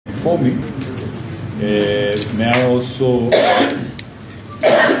before me. May I also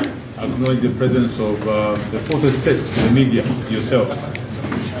acknowledge the presence of the fourth estate, the media, yourselves.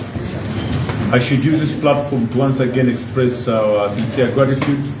 I should use this platform to once again express our sincere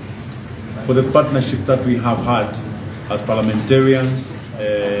gratitude for the partnership that we have had as parliamentarians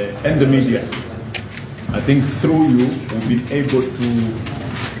and the media. I think through you, we've been able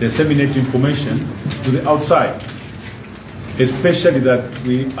to disseminate information to the outside, especially that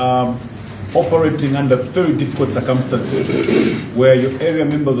we are operating under very difficult circumstances where your area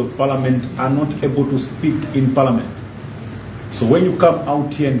members of parliament are not able to speak in parliament. So when you come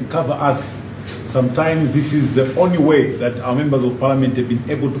out here and cover us, sometimes this is the only way that our members of parliament have been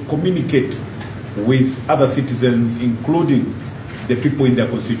able to communicate with other citizens, including the people in their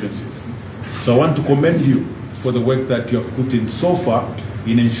constituencies. So I want to commend you for the work that you have put in so far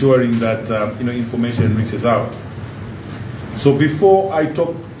in ensuring that information reaches out. So before I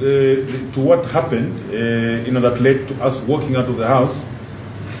talk to what happened, that led to us walking out of the house,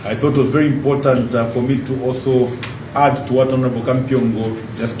 I thought it was very important for me to also add to what Honorable Kampiongo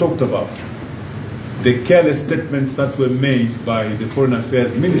just talked about. The careless statements that were made by the Foreign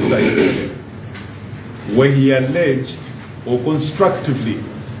Affairs Minister yesterday, where he alleged or constructively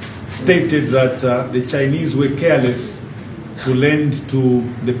stated that the Chinese were careless to lend to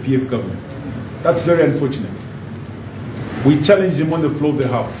the PF government. That's very unfortunate. We challenged him on the floor of the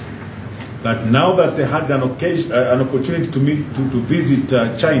House that now that they had an opportunity to visit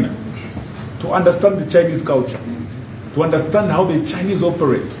China, to understand the Chinese culture, to understand how the Chinese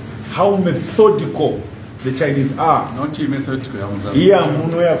operate, how methodical the Chinese are. Not methodical.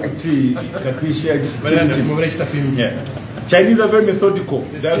 Chinese are very methodical.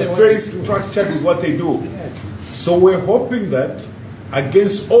 They are very structured with what they do. So we're hoping that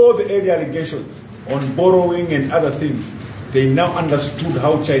against all the early allegations on borrowing and other things, they now understood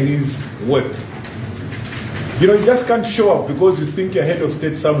how Chinese work. You just can't show up because you think you're head of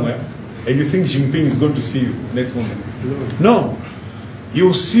state somewhere and you think Jinping is going to see you next moment. No. He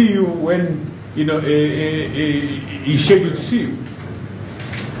will see you when he's scheduled to see you.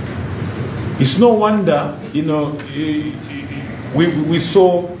 It's no wonder we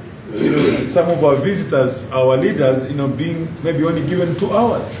saw some of our visitors, our leaders, being maybe only given 2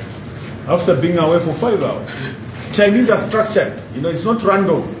 hours after being away for 5 hours. Chinese are structured. It's not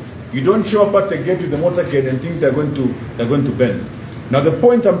random. You don't show up at the gate with the motorcade and think they're going to bend. Now the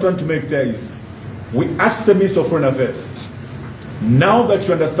point I'm trying to make there is, we asked the Minister of Foreign Affairs, now that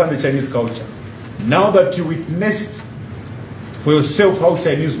you understand the Chinese culture, now that you witnessed for yourself how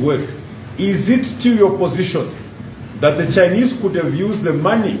Chinese work, is it still your position that the Chinese could have used the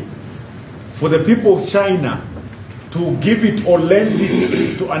money for the people of China to give it or lend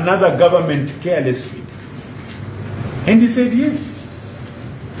it to another government carelessly? And he said yes.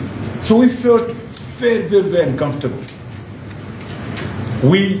 So we felt very, very, very uncomfortable.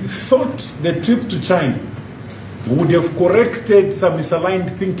 We thought the trip to China would have corrected some misaligned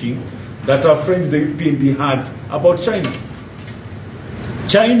thinking that our friends the PND had about China.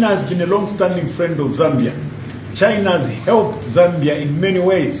 China has been a long-standing friend of Zambia. China has helped Zambia in many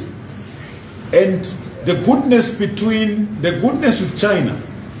ways. And the goodness with China,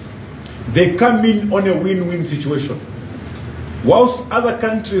 they come in on a win-win situation. Whilst other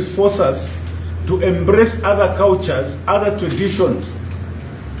countries force us to embrace other cultures, other traditions,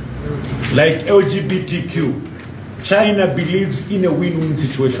 like LGBTQ, China believes in a win-win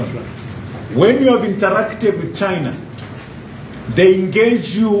situation. When you have interacted with China, they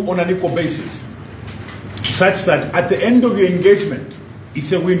engage you on an equal basis, such that at the end of your engagement,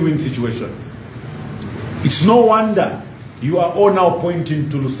 it's a win-win situation. It's no wonder you are all now pointing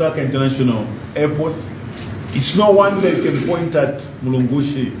to Lusaka International Airport. It's no wonder you can point at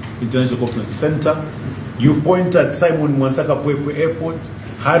Mulungushi International Conference Center. You point at Simon Mwansaka Pwepwe Airport,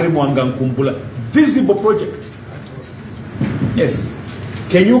 Hari Mwanga Nkumbula. Visible projects. Yes.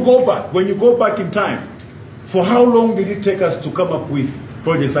 Can you go back? When you go back in time, for how long did it take us to come up with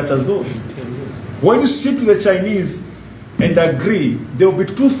projects such as those? When you sit with the Chinese and agree, there will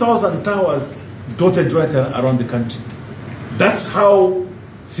be 2,000 towers dotted right around the country. That's how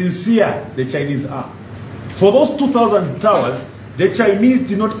sincere the Chinese are. For those 2,000 towers, the Chinese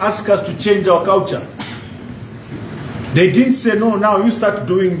did not ask us to change our culture. They didn't say, no, now you start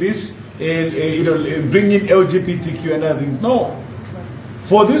doing this, bring in LGBTQ and other things. No.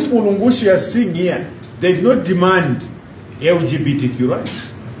 For this Mulungushi you are seeing here, they did not demand LGBTQ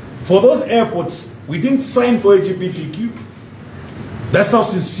rights. For those airports, we didn't sign for LGBTQ. That's how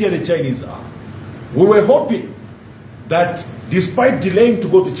sincere the Chinese are. We were hoping that despite delaying to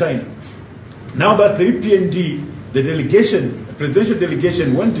go to China, now that the EPND, the delegation, presidential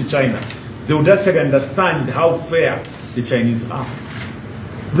delegation went to China, they would actually understand how fair the Chinese are.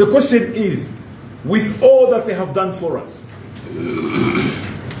 The question is, with all that they have done for us,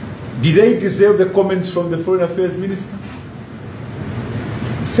 did they deserve the comments from the Foreign Affairs Minister?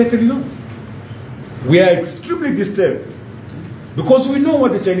 Certainly not. We are extremely disturbed because we know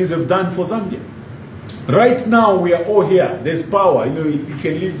what the Chinese have done for Zambia. Right now, we are all here. There's power. You know, you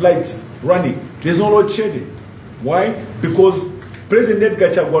can leave lights running. There's no load shedding. Why? Because President Edgar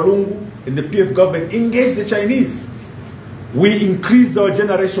Chagwa Lungu and the PF government engaged the Chinese. We increased our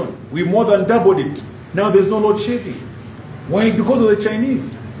generation. We more than doubled it. Now there's no load shedding. Why? Because of the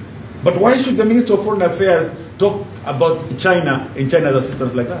Chinese. But why should the Minister of Foreign Affairs talk about China and China's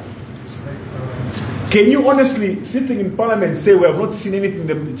assistance like that? Can you honestly, sitting in Parliament, say we have not seen anything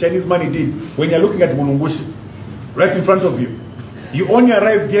the Chinese money did when you're looking at Mulungushi right in front of you? You only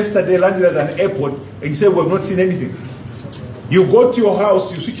arrived yesterday, landed at an airport, and you say we have not seen anything. You go to your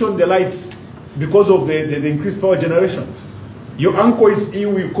house, you switch on the lights because of the increased power generation. Your uncle is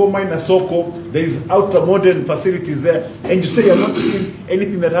ill, you call mine a Soko, there is outer modern facilities there, and you say you're not seeing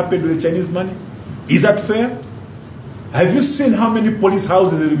anything that happened with the Chinese money? Is that fair? Have you seen how many police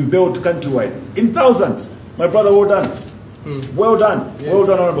houses have been built countrywide? In thousands. My brother, well done. Well done. Yes. Well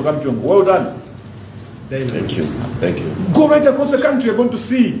done, Honorable Kampion. Well done. Thank you. Thank you. Go right across the country, you're going to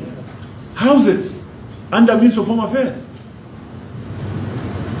see houses under Ministry of Home Affairs.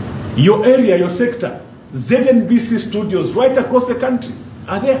 Your area, your sector, ZNBC studios right across the country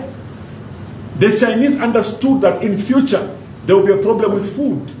are there. The Chinese understood that in future there will be a problem with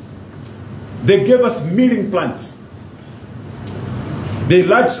food. They gave us milling plants. The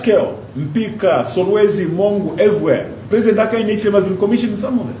large scale, Mpika, Solwezi, Mongu, everywhere. President Akai Nichim has been commissioning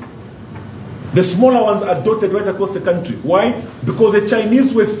some of them. The smaller ones are dotted right across the country. Why? Because the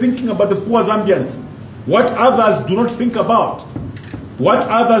Chinese were thinking about the poor Zambians. What others do not think about. What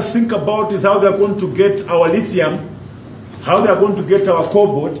others think about is how they're going to get our lithium, how they're going to get our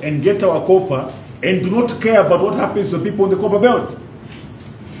cobalt and get our copper, and do not care about what happens to people in the copper belt.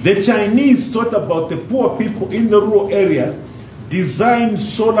 The Chinese thought about the poor people in the rural areas, designed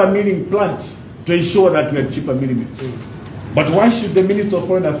solar milling plants to ensure that we had cheaper milling. But why should the Minister of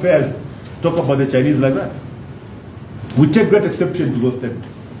Foreign Affairs talk about the Chinese like that? We take great exception to those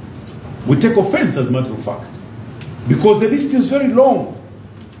statements. We take offense, as a matter of fact, because the list is very long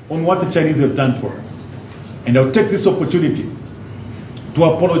on what the Chinese have done for us. And I'll take this opportunity to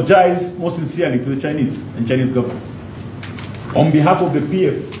apologize most sincerely to the Chinese and Chinese government on behalf of the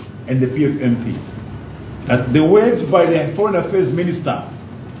PF and the PF MPs, that the words by the Foreign Affairs Minister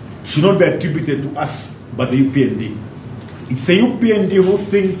should not be attributed to us, but the UPND. It's the UPND who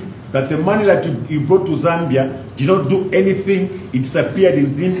think that the money that you brought to Zambia did not do anything, it disappeared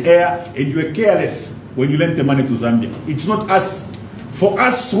in thin air, and you were careless when you lent the money to Zambia. It's not us. For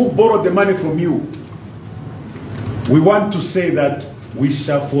us who borrowed the money from you, we want to say that we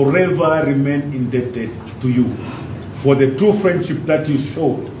shall forever remain indebted to you for the true friendship that you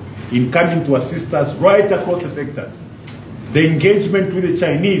showed in coming to assist us right across the sectors. The engagement with the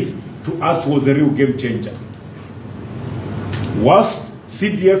Chinese to us was a real game changer. Whilst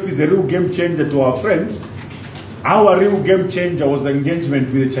CDF is a real game changer to our friends, our real game changer was the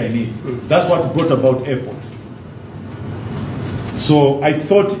engagement with the Chinese. That's what brought about airports. So I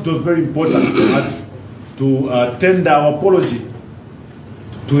thought it was very important for us to tender our apology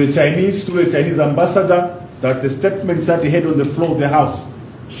to the Chinese, to the Chinese ambassador, that the statements that he had on the floor of the House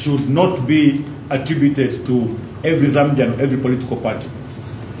should not be attributed to every Zambian, every political party.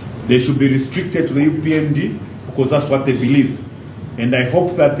 They should be restricted to the UPND because that's what they believe. And I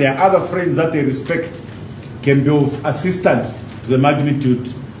hope that their other friends that they respect can be of assistance to the magnitude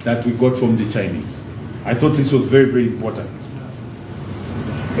that we got from the Chinese. I thought this was very, very important.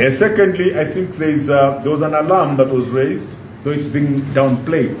 Secondly, I think there was an alarm that was raised, though it's being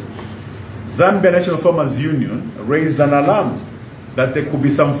downplayed. Zambia National Farmers Union raised an alarm that there could be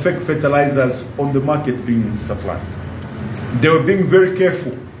some fake fertilizers on the market being supplied. They were being very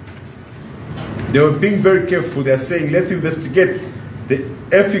careful. They were being very careful. They're saying, let's investigate the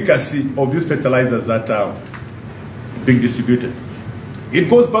efficacy of these fertilizers that are being distributed. It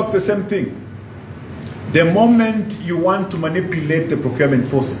goes back to the same thing. The moment you want to manipulate the procurement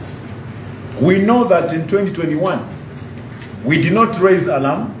process, we know that in 2021, we did not raise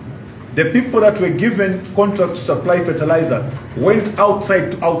alarm. The people that were given contract to supply fertilizer went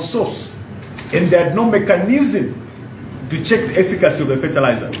outside to outsource, and they had no mechanism to check the efficacy of the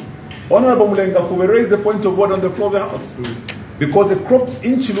fertilizers. Honorable Mulengafu raised the point of order on the floor of the House, because the crops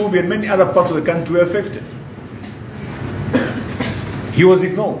in Chilubi and many other parts of the country were affected. He was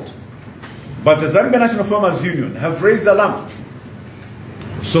ignored. But the Zambia National Farmers Union have raised alarm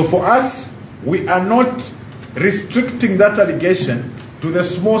So for us, we are not restricting that allegation to the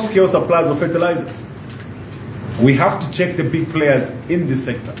small-scale suppliers of fertilizers. We have to check the big players in this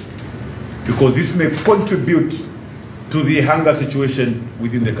sector, because this may contribute to the hunger situation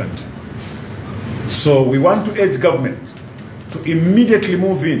within the country. So we want to urge government to immediately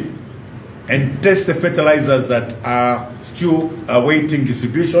move in and test the fertilizers that are still awaiting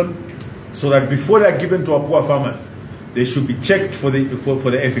distribution, so that before they are given to our poor farmers, they should be checked for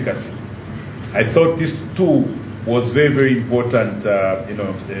the efficacy. I thought this too was very, very important,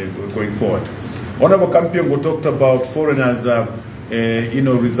 going forward. Honorable Kampiongo talked about foreigners,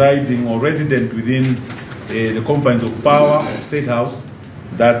 residing or resident within the confines of power or state house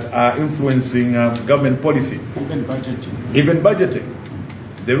that are influencing government policy. Even budgeting.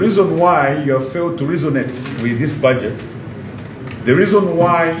 The reason why you have failed to resonate with this budget, the reason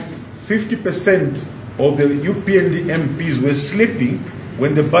why 50% of the UPND MPs were sleeping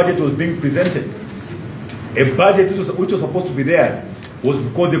when the budget was being presented, a budget which was supposed to be theirs, was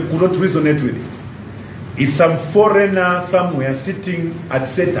because they could not resonate with it. It's some foreigner somewhere sitting at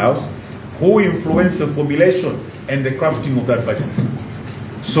State House who influenced the formulation and the crafting of that budget.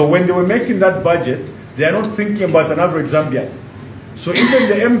 So when they were making that budget, they are not thinking about an average Zambian. So even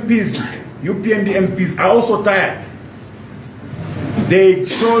the MPs, UPND MPs, are also tired. They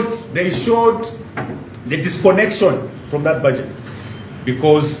showed the disconnection from that budget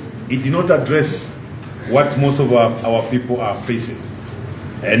because it did not address what most of our people are facing.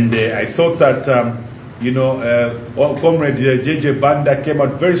 And I thought that, Comrade JJ Banda came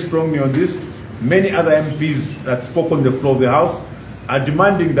out very strongly on this. Many other MPs that spoke on the floor of the House are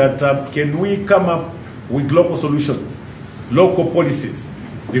demanding that can we come up with local solutions, local policies,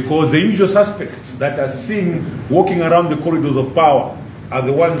 because the usual suspects that are seen walking around the corridors of power are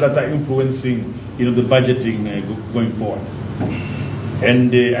the ones that are influencing the budgeting going forward.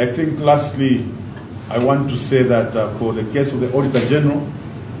 And I think lastly, I want to say that for the case of the Auditor General,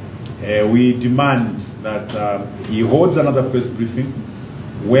 we demand that he holds another press briefing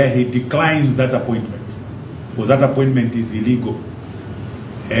where he declines that appointment, because that appointment is illegal.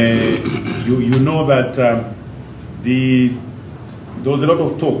 You know that there was a lot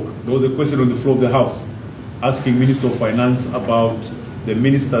of talk. There was a question on the floor of the House asking Minister of Finance about the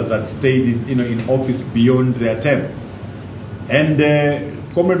ministers that stayed in office beyond their term. And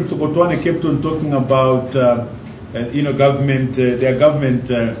Comrade Msokotwane kept on talking about their government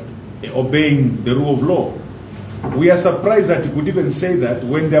obeying the rule of law. We are surprised that he could even say that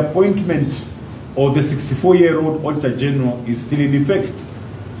when the appointment of the 64-year-old Auditor General is still in effect.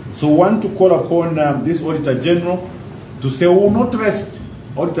 So we want to call upon this Auditor General to say we will not rest,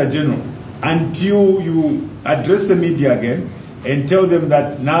 Auditor General, until you address the media again and tell them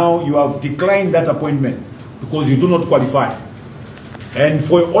that now you have declined that appointment because you do not qualify. And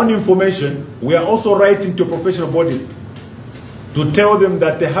for your own information, we are also writing to professional bodies to tell them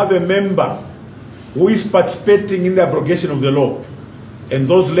that they have a member who is participating in the abrogation of the law. And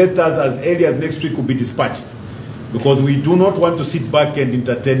those letters as early as next week will be dispatched, because we do not want to sit back and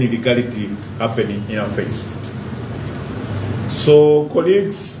entertain illegality happening in our face. So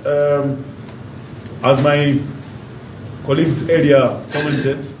colleagues, as my colleagues earlier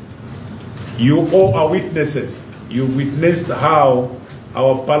commented, you all are witnesses. You've witnessed how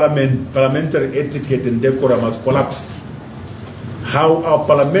our parliamentary etiquette and decorum has collapsed, how our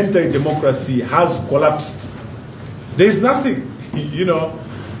parliamentary democracy has collapsed. There's nothing,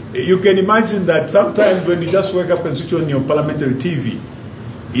 you can imagine that sometimes when you just wake up and switch on your parliamentary TV,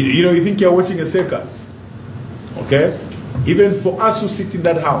 you think you're watching a circus, okay? Even for us who sit in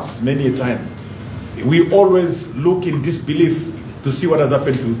that house many a time, we always look in disbelief to see what has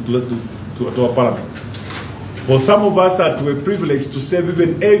happened to our parliament. For some of us that were privileged to serve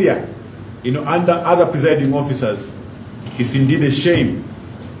even earlier, under other presiding officers, it's indeed a shame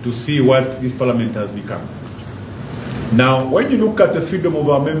to see what this parliament has become. Now, when you look at the freedom of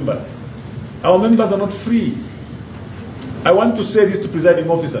our members are not free. I want to say this to presiding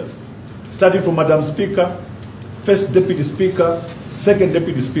officers, starting from Madam Speaker, First Deputy Speaker, Second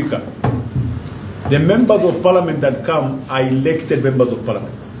Deputy Speaker. The members of parliament that come are elected members of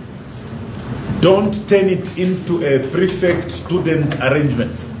parliament. Don't turn it into a prefect-student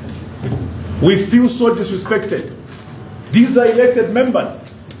arrangement. We feel so disrespected. These are elected members.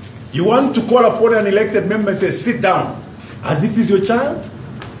 You want to call upon an elected member and say, sit down, as if he's your child?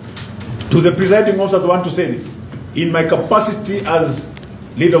 To the presiding officers, I want to say this. In my capacity as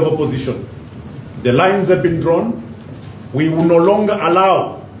leader of opposition, the lines have been drawn. We will no longer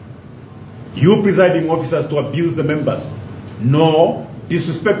allow you presiding officers to abuse the members, nor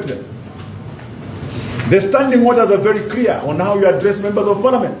disrespect them. The standing orders are very clear on how you address members of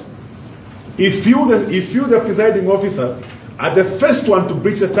parliament. If you, the presiding officers, are the first one to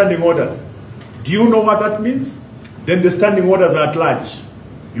breach the standing orders, do you know what that means? Then the standing orders are at large.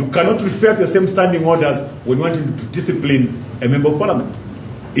 You cannot refer to the same standing orders when you want to discipline a member of parliament.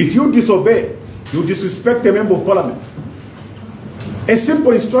 If you disobey, you disrespect a member of parliament. A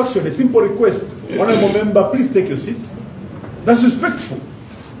simple instruction, a simple request, honorable member, please take your seat. That's respectful.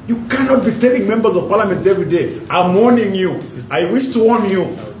 You cannot be telling members of parliament every day, I'm warning you, I wish to warn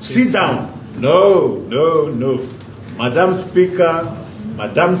you, sit down. No, no, no. Madam Speaker,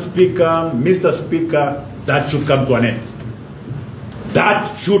 Mr. Speaker, that should come to an end.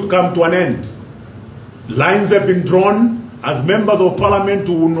 That should come to an end. Lines have been drawn. As members of parliament,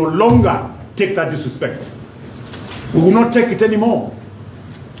 we will no longer take that disrespect. We will not take it anymore.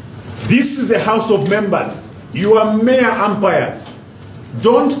 This is the House of Members. You are mere umpires.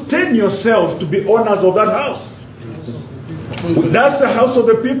 Don't turn yourselves to be owners of that house. That's the house of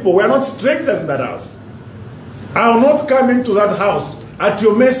the people. We are not strangers in that house. I will not come into that house at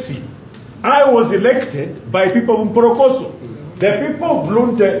your mercy. I was elected by people from Porokoso. The people of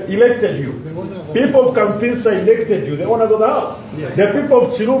Blunte elected you. People of Kamfinsa elected you, the owners of the house. The people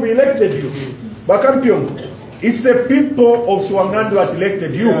of Chirubi elected you. Bakampion. It's the people of Shwangandu that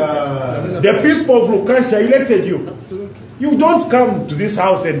elected you. The people of Lukasha elected you. Absolutely. You don't come to this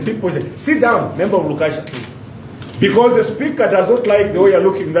house and people say, sit down, member of Lukasha. Because the speaker does not like the way you're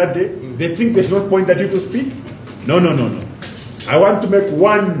looking that day, they think they should not point at you to speak. No, no, no, no. I want to make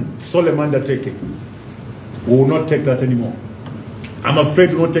one solemn undertaking. We will not take that anymore. I'm afraid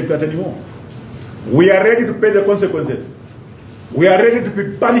we will not take that anymore. We are ready to pay the consequences. We are ready to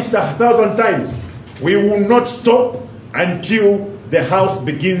be punished 1,000 times. We will not stop until the House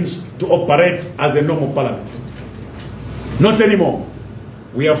begins to operate as a normal parliament. Not anymore.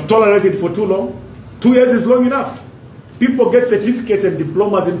 We have tolerated for too long. 2 years is long enough. People get certificates and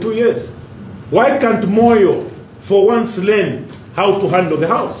diplomas in 2 years. Why can't Moyo for once learn how to handle the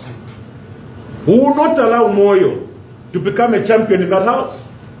House? We will not allow Moyo to become a champion in that House.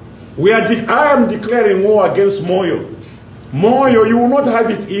 I am declaring war against Moyo. Moyo, you will not have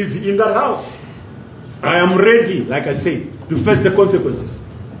it easy in that House. I am ready, like I said, to face the consequences.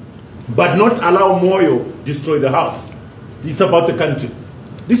 But not allow Moyo destroy the House. It's about the country.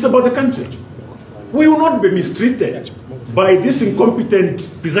 This is about the country. We will not be mistreated by this incompetent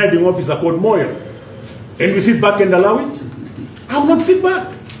presiding officer called Moyo. And we sit back and allow it? I will not sit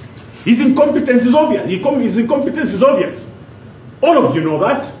back. His incompetence is obvious. His incompetence is obvious. All of you know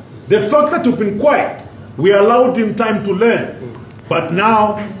that. The fact that we've been quiet, we allowed him time to learn. But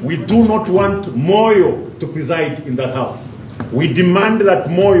now, we do not want Moyo to preside in that House. We demand that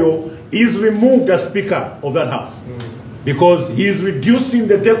Moyo is removed as Speaker of that House. Because he is reducing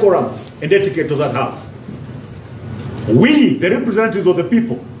the decorum and etiquette of that House. We, the representatives of the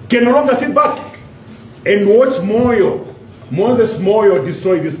people, can no longer sit back and watch Moses Moyo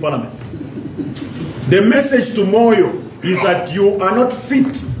destroy this parliament. The message to Moyo is that you are not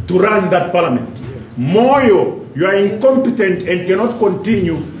fit to run that parliament. Moyo, you are incompetent and cannot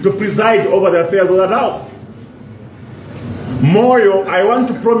continue to preside over the affairs of that House. Moyo, I want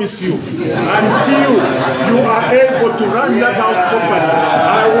to promise you, until you are able to run that House properly,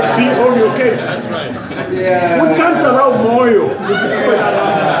 I will be on your case. That's right. Yeah. We can't allow Moyo to destroy that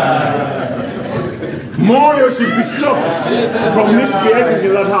House. Moyo should be stopped from misbehaving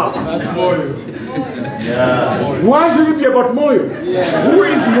in that House. That's Moyo. Yeah. Why should it be about Moyo? Yeah. Who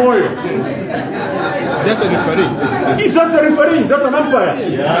is Moyo? Just a referee. He's just a referee, he's just an umpire.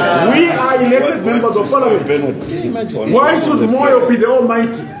 Yeah. We are elected members of parliament. Why should Moyo be the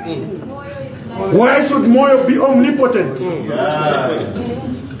almighty? Why should Moyo be omnipotent? Yeah.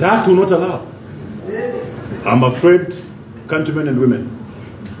 That will not allow. I'm afraid, countrymen and women,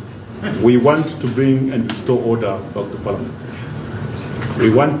 we want to bring and restore order back to parliament. We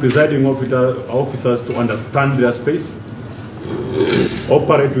want presiding officers to understand their space,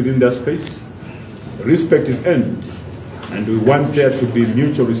 operate within their space. Respect is earned, and we want there to be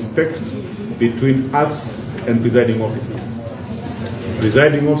mutual respect between us and presiding officers.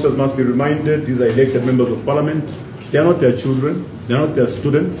 Presiding officers must be reminded these are elected members of parliament. They are not their children, they are not their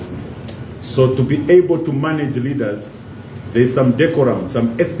students. So to be able to manage leaders, there is some decorum,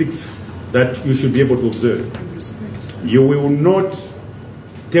 some ethics that you should be able to observe. You will not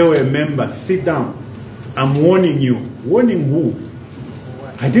tell a member, sit down, I'm warning you. Warning who?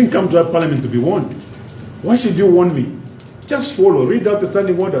 I didn't come to that parliament to be warned. Why should you warn me? Just follow, read out the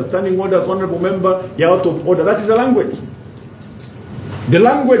standing orders. Standing orders, honorable member, you're out of order. That is the language. The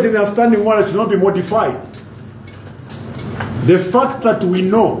language in the standing orders should not be modified. The fact that we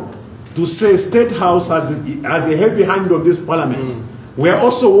know to say State House has a heavy hand on this parliament. We are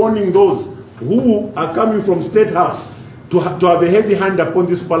also warning those who are coming from State House to have a heavy hand upon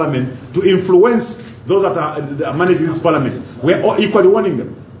this parliament, to influence those that are managing this parliament. We are equally warning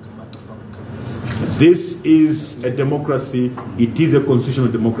them. This is a democracy. It is a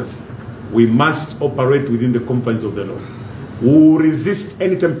constitutional democracy. We must operate within the confines of the law. We will resist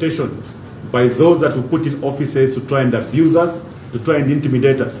any temptation by those that will put in offices to try and abuse us, to try and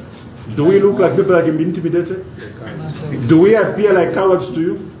intimidate us. Do we look like people that can be intimidated? Do we appear like cowards to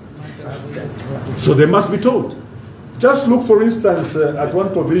you? So they must be told. Just look, for instance, at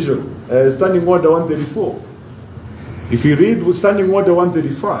one provision, Standing Order 134. If you read with Standing Order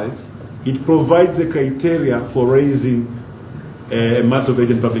 135, it provides the criteria for raising a matter of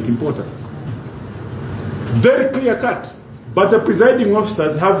urgent public importance. Very clear cut. But the presiding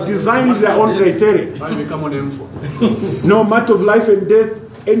officers have designed their own criteria. No matter of life and death,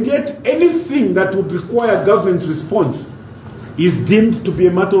 and yet anything that would require government's response is deemed to be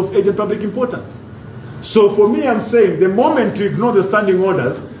a matter of urgent public importance. So for me, I'm saying the moment you ignore the standing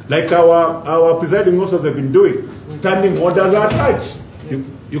orders, like our presiding officers have been doing, standing orders are attached.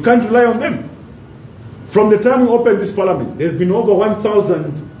 You can't rely on them. From the time we opened this parliament, there's been over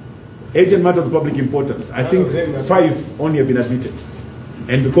 1,000 urgent matters of public importance. I think 5 only have been admitted.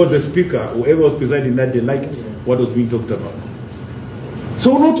 And because the speaker, whoever was presiding that day, liked what was being talked about.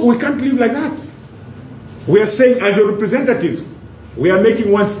 So we can't live like that. We are saying, as your representatives, we are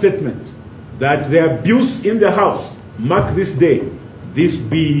making one statement, that the abuse in the House, mark this day, this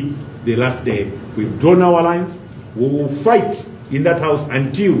be the last day. We've drawn our lines. We will fight in that House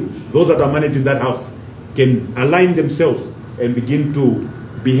until those that are managing that House can align themselves and begin to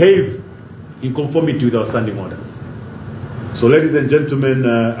behave in conformity with our standing orders. So, ladies and gentlemen,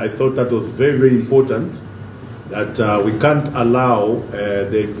 I thought that was very, very important, that we can't allow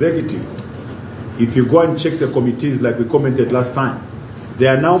the executive. If you go and check the committees, like we commented last time, they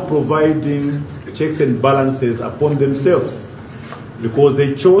are now providing checks and balances upon themselves because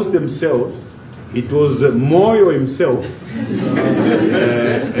they chose themselves. It was Moyo himself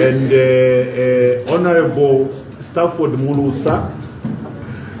and Honorable Stafford Mulusa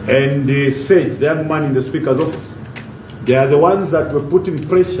and Sage, the young man in the Speaker's office. They are the ones that were putting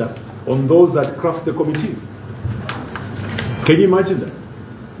pressure on those that craft the committees. Can you imagine that?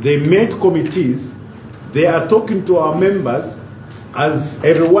 They made committees. They are talking to our members as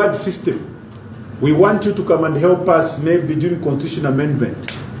a reward system. We want you to come and help us maybe doing constitution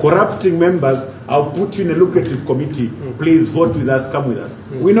amendment. Corrupting members, I'll put you in a lucrative committee. Please vote with us, come with us.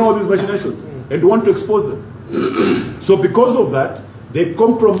 We know all these machinations and we want to expose them. So because of that, they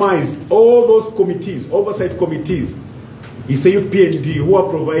compromised all those committees, oversight committees. It's the UPND who are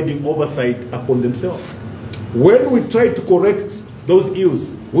providing oversight upon themselves. When we tried to correct those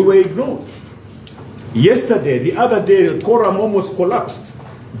ills, we were ignored. Yesterday, the other day, the quorum almost collapsed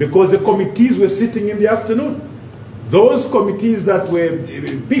because the committees were sitting in the afternoon. Those committees that were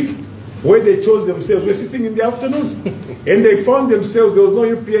picked, where they chose themselves, were sitting in the afternoon. And they found themselves, there was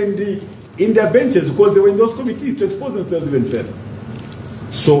no UPND in their benches because they were in those committees to expose themselves even further.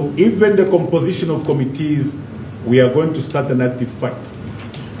 So even the composition of committees, we are going to start an active fight.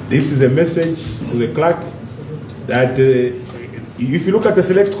 This is a message to the clerk that if you look at the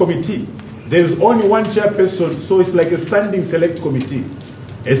select committee, there's only one chairperson, so it's like a standing select committee.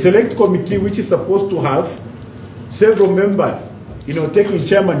 A select committee which is supposed to have several members, taking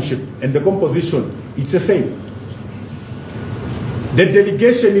chairmanship and the composition, it's the same. The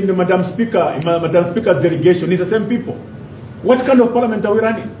delegation in the Madam Speaker's delegation is the same people. What kind of parliament are we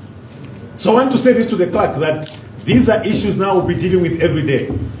running? So I want to say this to the clerk, that these are issues now we'll be dealing with every day.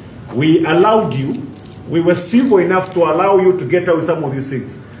 We allowed you, we were civil enough to allow you to get out with some of these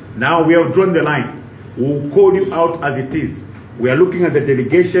things. Now we have drawn the line. We'll call you out as it is. We are looking at the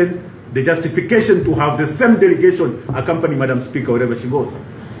delegation, the justification to have the same delegation accompany Madam Speaker wherever she goes.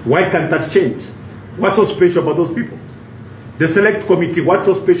 Why can't that change? What's so special about those people? The select committee, what's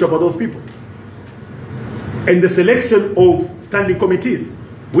so special about those people? And the selection of standing committees,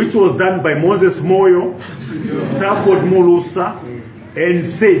 which was done by Moses Moyo, Stafford Mulusa, and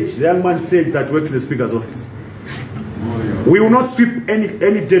Sage, the young man Sage that works in the Speaker's office. We will not sweep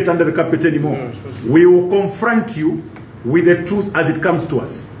any dirt under the carpet anymore. We will confront you with the truth as it comes to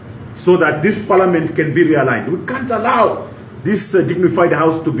us, so that this parliament can be realigned. We can't allow this dignified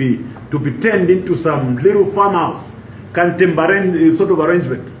house to be turned into some little farmhouse, contemporary sort of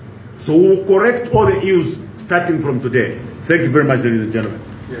arrangement. So we will correct all the ills starting from today. Thank you very much, ladies and gentlemen.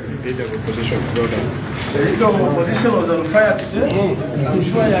 The leader of opposition, well done. The leader of opposition was on fire today. I'm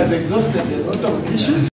sure he has exhausted a lot of issues.